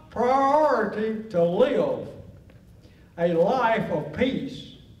top priority to live a life of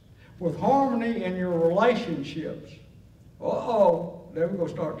peace with harmony in your relationships. Then we're going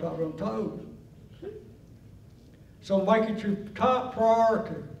to start talking on toes. So make it your top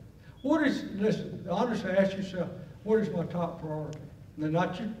priority. Listen, honestly, ask yourself, what is my top priority? Now,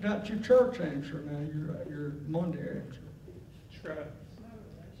 not your church answer now, your Monday answer. That's right.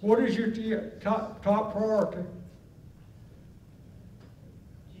 What is your top priority?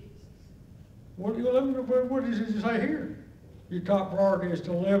 What does it say here? Your top priority is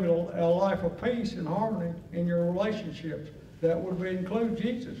to live a life of peace and harmony in your relationships. That would include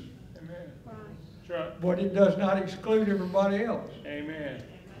Jesus. Amen. Right. That's right. But it does not exclude everybody else. Amen.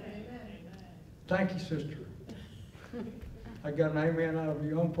 Thank you, sister. I got an amen out of a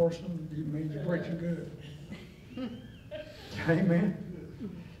young person. It means you're preaching good. Amen.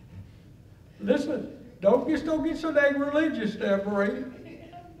 Listen, don't get so dang religious there, Marie.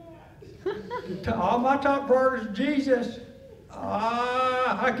 All my top priority is Jesus.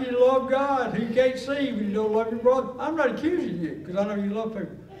 How can you love God who you can't see when you don't love your brother? I'm not accusing you, because I know you love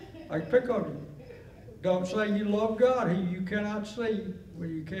people. I can pick on you. Don't say you love God who you cannot see when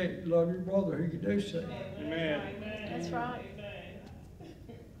you can't love your brother who you do see. Amen. That's right.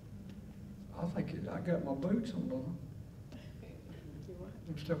 I think I got my boots on, don't I?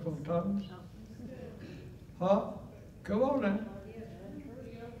 I'm step on toes. Huh? Come on now.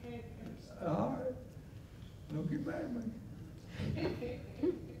 All right. Don't get mad at me.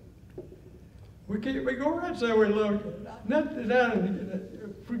 We can't be going around saying we love you.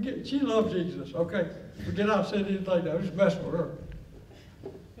 Forget, she loves Jesus, okay? Forget I said anything now. Just messing with her.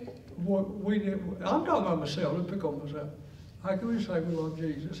 I'm talking about myself. Let's pick on myself. How can we say we love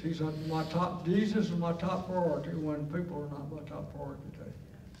Jesus? Jesus is my top priority when people are not my top priority today.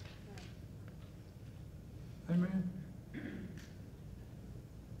 Amen.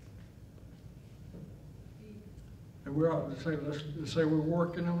 And we ought to say, let's say we're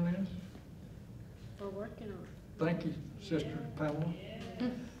working on this. We're working on it. Thank you, Sister Pamela.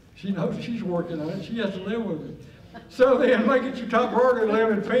 She knows she's working on it. She has to live with it. So then, make it your top priority to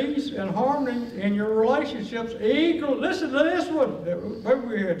live in peace and harmony in your relationships. Listen to this one. Maybe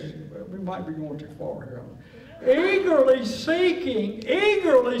we might be going too far here. Eagerly seeking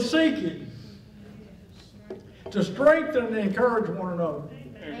to strengthen and encourage one another.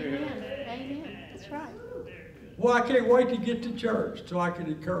 Amen. Amen. That's right. Well, I can't wait to get to church so I can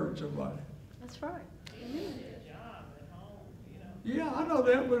encourage somebody. That's right. Amen. Yeah, I know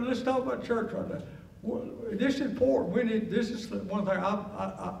that, but let's talk about church right now. Well, this is important. This is one thing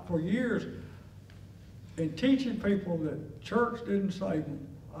I for years in teaching people that church didn't save them.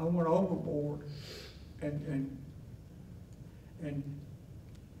 I went overboard and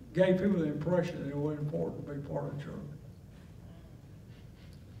gave people the impression that it was important to be part of the church.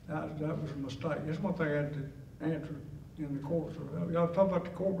 That was a mistake. That's one thing I had to answer in the court. So, y'all talk about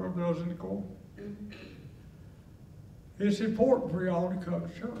the court, remember those in the court? Mm-hmm. It's important for y'all to come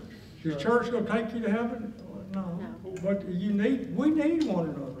to church. Is church going to take you to heaven? No. But we need one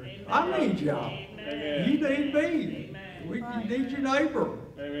another. Amen. I need y'all. You need me. You need your neighbor.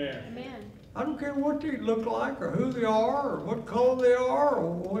 Amen. Amen. I don't care what they look like or who they are or what color they are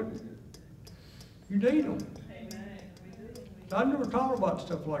or what. You need them. I never talk about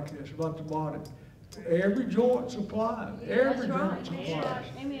stuff like this, about the body. Every joint supplies. Every joint supplies.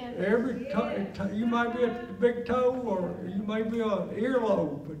 Amen. You might be a big toe or you may be an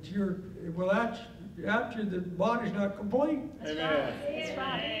earlobe, but the body's not complete. That's Amen. right. That's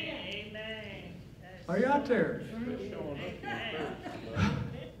right. Amen. Are you out there? Quit showing up.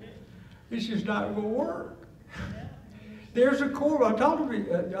 It's just not going to work. There's a corporate,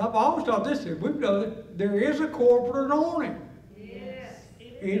 I've always taught this, we've done it, there is a corporate anointing. Yes.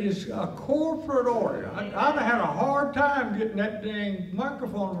 It is a corporate order. I'd have had a hard time getting that dang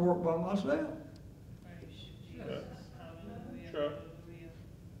microphone to work by myself. Praise you, Jesus. Hallelujah. Truck.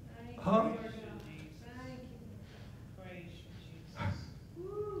 Huh? Praise you, Jesus. Praise you, Jesus.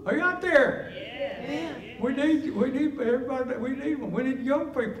 Are you out there? Yes. Amen. We need everybody, we need them. We need young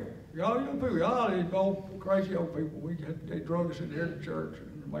people. Y'all young people, y'all these old, crazy old people. They drug us in here to church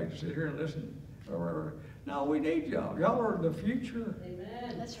and made us sit here and listen. No, we need y'all. Y'all are the future.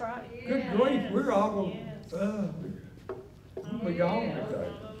 Amen. That's right. Good grief, we're all going, we'll be gone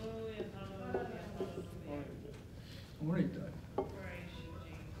today. Hallelujah. Hallelujah. Hallelujah. We need that. Praise you,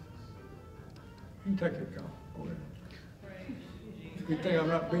 Jesus. You can take your call. Go ahead. Praise you, Jesus. Good thing I'm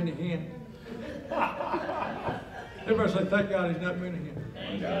not Benny Hinn. Everybody say, thank God he's not Benny Hinn.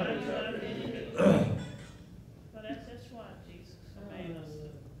 But that's why Jesus made us to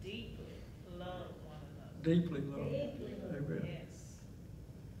deeply love one another. Deeply loved. Deeply love. Amen. Yes.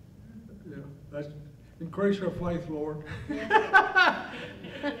 Yeah, that's, increase your faith, Lord.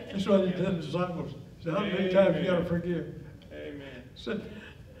 That's what he told the disciples. So how many times you gotta forgive? Amen. So,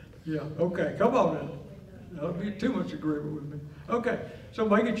 yeah, okay, come on now. That'll be too much agreement with me. Okay, so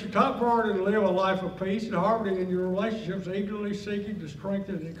make it your top priority to live a life of peace and harmony in your relationships, eagerly seeking to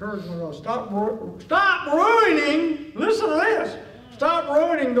strengthen and encourage one another. Stop ruining, listen to this, stop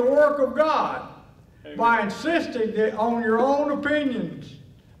ruining the work of God by insisting on your own opinions.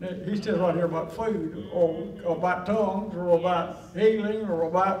 Now, he says right here about food, or about tongues, or about healing, or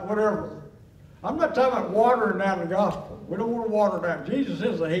about whatever. I'm not talking about watering down the gospel. We don't want to water down. Jesus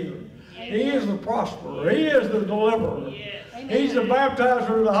is the healer. He is the prosperer. He is the deliverer. Yes. He's the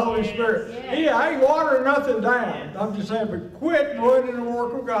baptizer of the Holy Spirit. Yes. I ain't watering nothing down. I'm just saying, but quit ruining the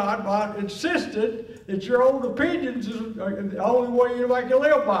work of God by insisting that your own opinions is the only way anybody can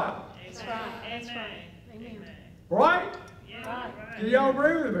live by. That's right. That's right. Amen. Right? Yeah, Right. right. Do y'all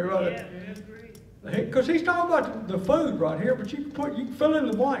agree with me? Right? Yeah, we agree. Because he's talking about the food right here, but you can fill in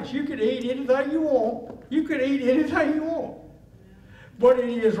the blanks. You can eat anything you want. You can eat anything you want. But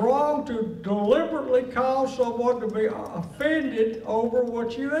it is wrong to deliberately cause someone to be offended over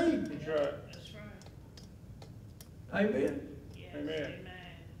what you eat. That's right. That's right. Amen? Yes. Amen. Amen.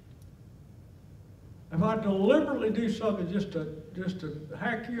 If I deliberately do something just to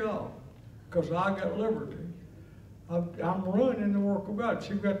hack you off, because I got liberty, I'm ruining the work of God. So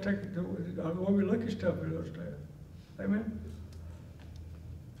you've got to take it to the way we look at stuff, we understand. Amen?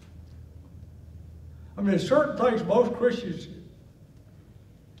 I mean, there's certain things most Christians,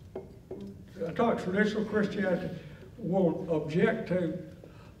 I talk traditional Christianity, will object to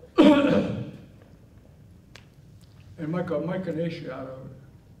and make an issue out of it.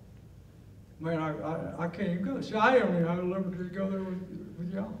 Man, I can't even go. See, I don't even have the liberty to go there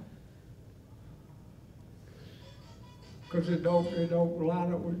with y'all. Because it don't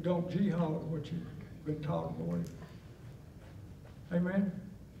line up with, don't jihad with what you've been taught and believe. Amen?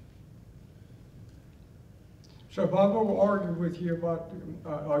 So if I'm going to argue with you about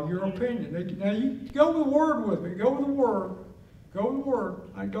your opinion, now you go with the Word with me. Go with the Word. Go with the Word.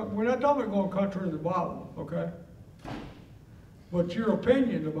 We're not talking about going contrary to the Bible, okay? But your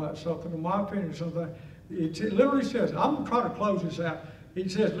opinion about something, or my opinion of something, it literally says, I'm going to try to close this out.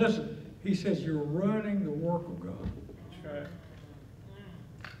 It says, listen, he says, you're running the work of God. That's right.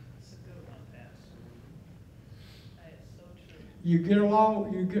 That's a good one, Pastor. That is so true. You get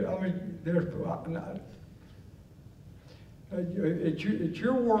along, it's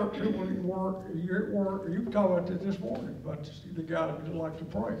your work, you're at work, you talked about this morning, about the guy that likes to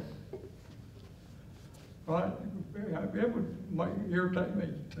pray. Right? It would irritate me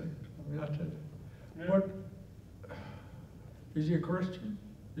too. I mean, I tell you. Yeah. But, is he a Christian?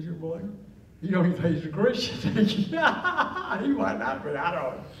 Is he a believer? You don't even think he's a Christian. He might not be, I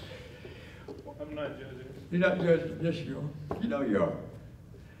don't know. I'm not judging. You're not judging, yes you are. You know you are.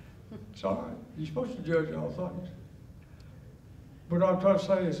 It's all right. You're supposed to judge all things. But what I'm trying to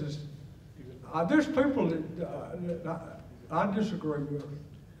say is there's people that I disagree with,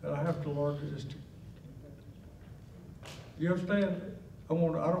 that I have to learn to just, you understand? I don't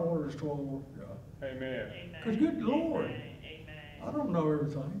want to destroy the work of God. Amen. Because good Lord, Amen. I don't know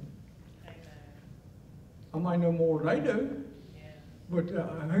everything. Amen. I might know more than they do. Yeah. But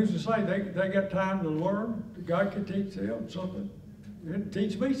who's to say they got time to learn? God can teach them something. It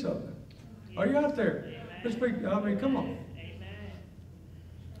teach me something. Are you out there? Let's be, I mean, come on. Amen.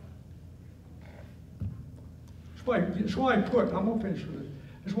 That's why he put, I'm gonna finish with this.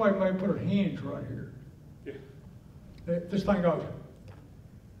 That's why he may put her hands right here. Yeah. This thing goes,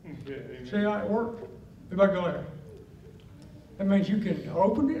 Yeah, amen. see how it works? Everybody go there. That means you can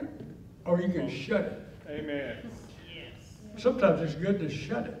open it or you can shut it. Amen. Yes. Sometimes it's good to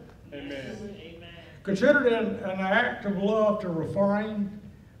shut it. Amen. Amen. Consider it an act of love to refrain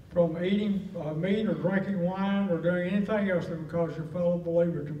from eating meat or drinking wine or doing anything else that would cause your fellow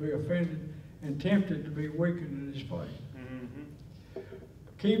believer to be offended and tempted to be weakened in his faith. Mm-hmm.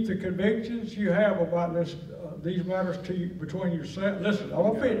 Keep the convictions you have about these matters to you, between yourself. Listen,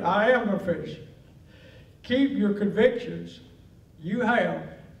 I am going to finish. Keep your convictions you have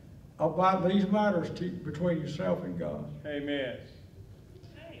about these matters between yourself and God. Amen.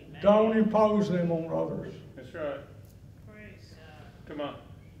 Amen. Don't impose them on others. That's right. Praise God. Come on.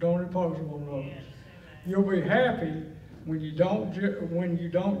 Don't impose them on others. Yes. Amen. You'll be happy when you don't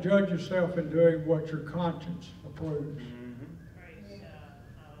judge yourself in doing what your conscience approves. Mm-hmm. Praise God.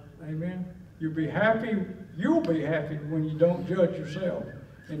 Hallelujah. Amen. You'll be happy when you don't judge yourself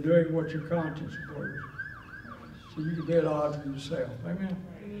in doing what your conscience approves. So you can be at odds with yourself. Amen.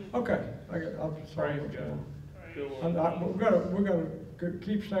 Okay. I'm sorry. Praise God. Good And one. we're gonna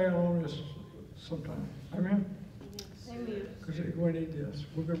keep staying on this sometime. Amen. Amen. Because we need this.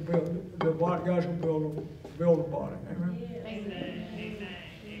 We're gonna build the body. God's gonna build a body. Amen. Amen. Amen.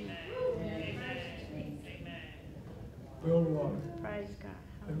 Amen. Amen. Amen. Build a body. Praise God.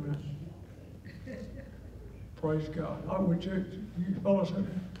 Amen. Praise God. I would you fellas have it?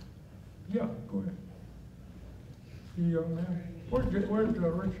 Yeah, go ahead. You young man. Where's Rich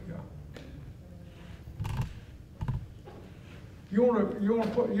go? You wanna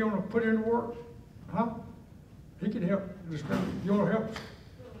put in work? Huh? He can help. You wanna help?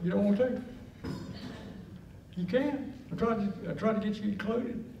 You don't want to? You can. I tried to get you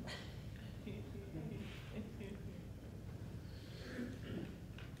included.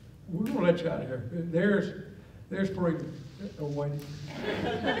 We're gonna let you out of here. There's freedom awaiting.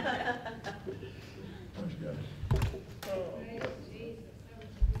 Praise God.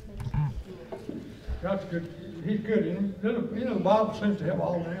 God's good. He's good. You know, the Bible seems to have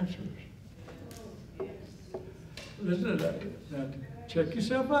all the answers. Listen to that. Now, check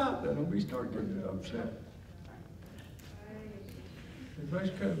yourself out. Don't be start getting upset.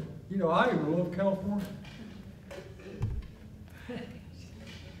 Everybody's good. You know, I even love California.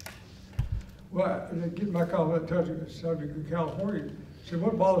 Well, getting back on that subject of California, see,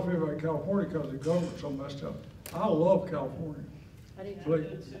 what bothers me about California because the government's so messed up. I love California.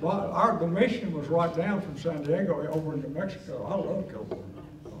 The mission was right down from San Diego over into Mexico. I love California.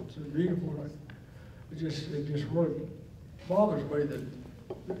 It's a beautiful. It just really bothers me that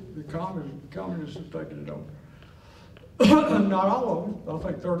the communists have taken it over. Not all of them. I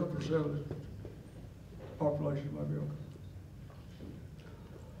think 30% of the population might be okay.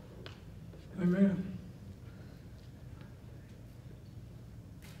 Amen.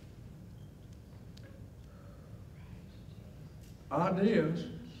 Ideas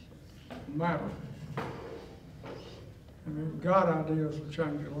matter. I mean, God ideas will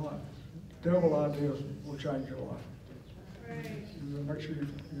change your life. Devil ideas will change your life. You make sure you're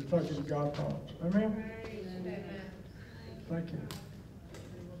thinking God thoughts. Amen? Thank you.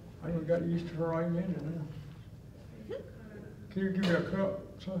 I even got used to her amen now. Can you give me a cup,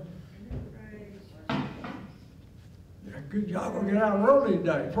 son? Yeah, good job. We'll get out early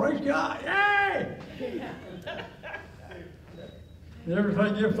today. Praise God. Yay! And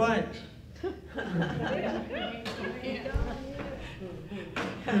everything, give thanks.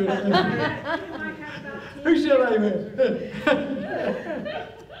 Who said amen?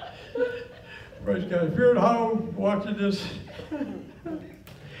 Praise God. If you're at home watching this,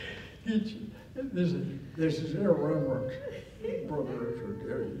 this is irreverent, Brother Richard.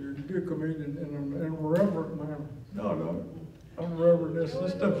 You do communion in a reverent manner. No, I'm reverent. This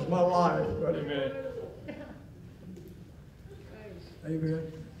stuff is my life. But Amen.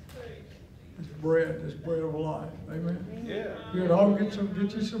 Amen. This bread of life. Amen. Yeah. You at home, get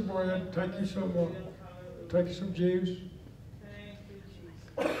you some bread. Take you some juice.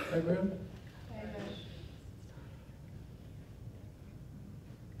 Amen.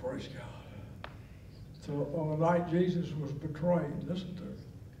 Praise God. So on the night Jesus was betrayed, listen to it.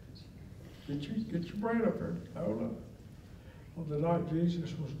 Get your bread up there. Hold up. On the night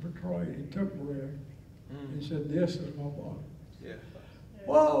Jesus was betrayed, he took bread. He said, "This is my body." Yeah.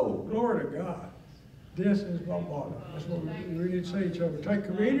 Whoa, glory to God. This is my body. That's what we need to say each other. Take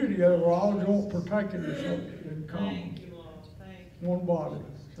communion together. We're all joint partaking in common. Thank you, Lord. Thank you. One body.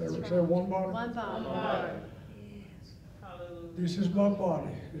 Say one body. One body. Hallelujah. This is my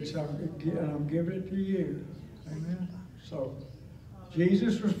body. And I'm giving it to you. Amen. So,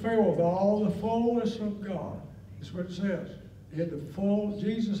 Jesus was filled with all the fullness of God. That's what it says.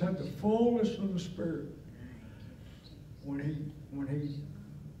 Jesus had the fullness of the Spirit. When he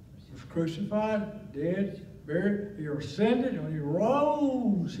was crucified, dead, buried, he ascended, and when he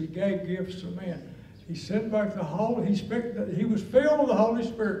rose, he gave gifts to men. He sent back the Holy. He was filled with the Holy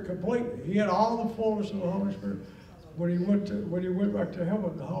Spirit completely. He had all the fullness of the Holy Spirit. When he went back to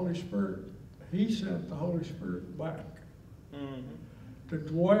heaven, the Holy Spirit, he sent the Holy Spirit back to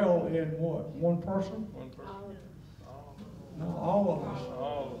dwell in what? One person? One person. No, all of us.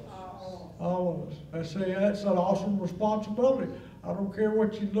 All of us. That's an awesome responsibility. I don't care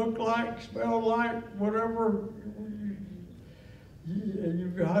what you look like, smell like, whatever.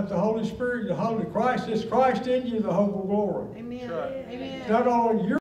 You have the Holy Spirit, the Holy Christ. It's Christ in you, the hope of glory. Amen. That's right. Amen. Not all you're